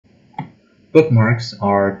Bookmarks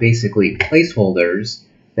are basically placeholders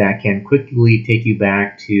that can quickly take you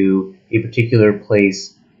back to a particular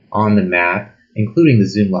place on the map, including the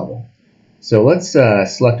zoom level. So let's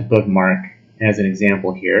select a bookmark as an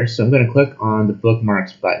example here. So I'm going to click on the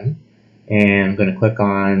Bookmarks button, and I'm going to click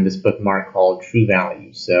on this bookmark called True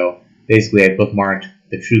Value. So basically I bookmarked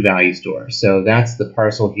the True Value store. So that's the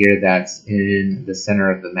parcel here that's in the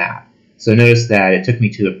center of the map. So notice that it took me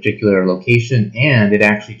to a particular location, and it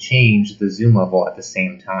actually changed the zoom level at the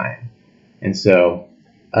same time. And so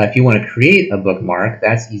if you want to create a bookmark,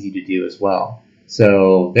 that's easy to do as well.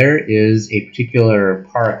 So there is a particular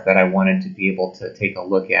park that I wanted to be able to take a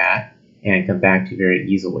look at and come back to very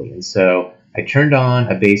easily. And so I turned on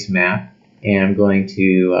a base map, and I'm going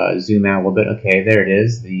to zoom out a little bit. Okay, there it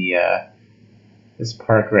is. This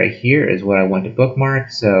park right here is what I want to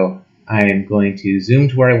bookmark. So I am going to zoom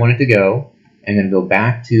to where I want it to go, and then go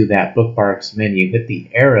back to that Bookmarks menu, hit the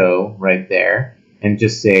arrow right there, and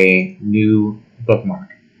just say New Bookmark.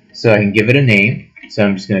 So I can give it a name. So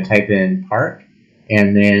I'm just going to type in Park,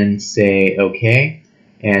 and then say OK.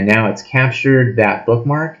 And now it's captured that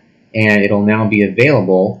bookmark, and it'll now be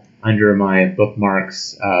available under my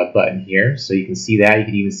Bookmarks button here. So you can see that. You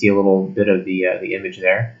can even see a little bit of the image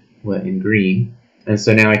there in green. And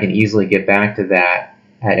so now I can easily get back to that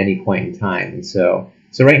at any point in time. And so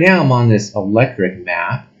right now I'm on this electric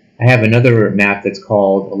map. I have another map that's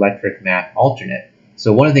called Electric Map Alternate.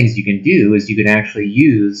 So one of the things you can do is you can actually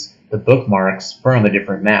use the bookmarks from a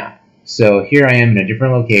different map. So here I am in a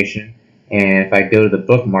different location, and if I go to the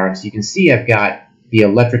bookmarks, you can see I've got the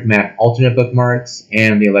Electric Map Alternate bookmarks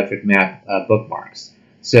and the Electric Map bookmarks.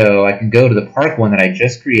 So I can go to the park one that I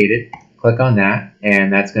just created, click on that,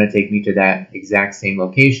 and that's going to take me to that exact same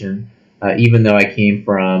location, even though I came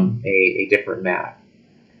from a different map.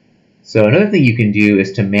 So another thing you can do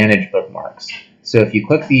is to manage bookmarks. So if you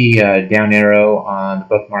click the down arrow on the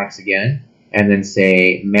bookmarks again, and then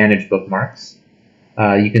say Manage Bookmarks,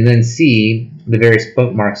 you can then see the various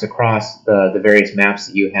bookmarks across the various maps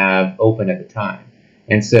that you have open at the time.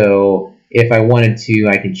 And so if I wanted to,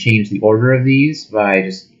 I can change the order of these by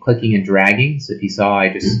just clicking and dragging. So if you saw, I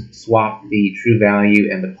just swapped the True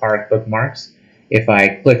Value and the Park bookmarks. If I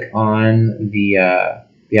click on the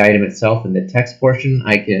item itself in the text portion,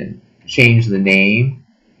 I can change the name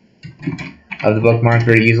of the bookmark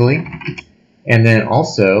very easily. And then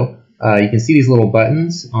also, you can see these little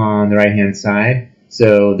buttons on the right-hand side.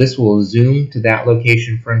 So this will zoom to that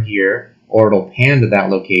location from here, or it'll pan to that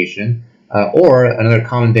location. Or another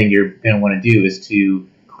common thing you're going to want to do is to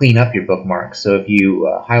clean up your bookmark. So if you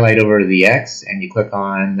highlight over to the X and you click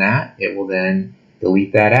on that, it will then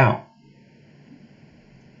delete that out.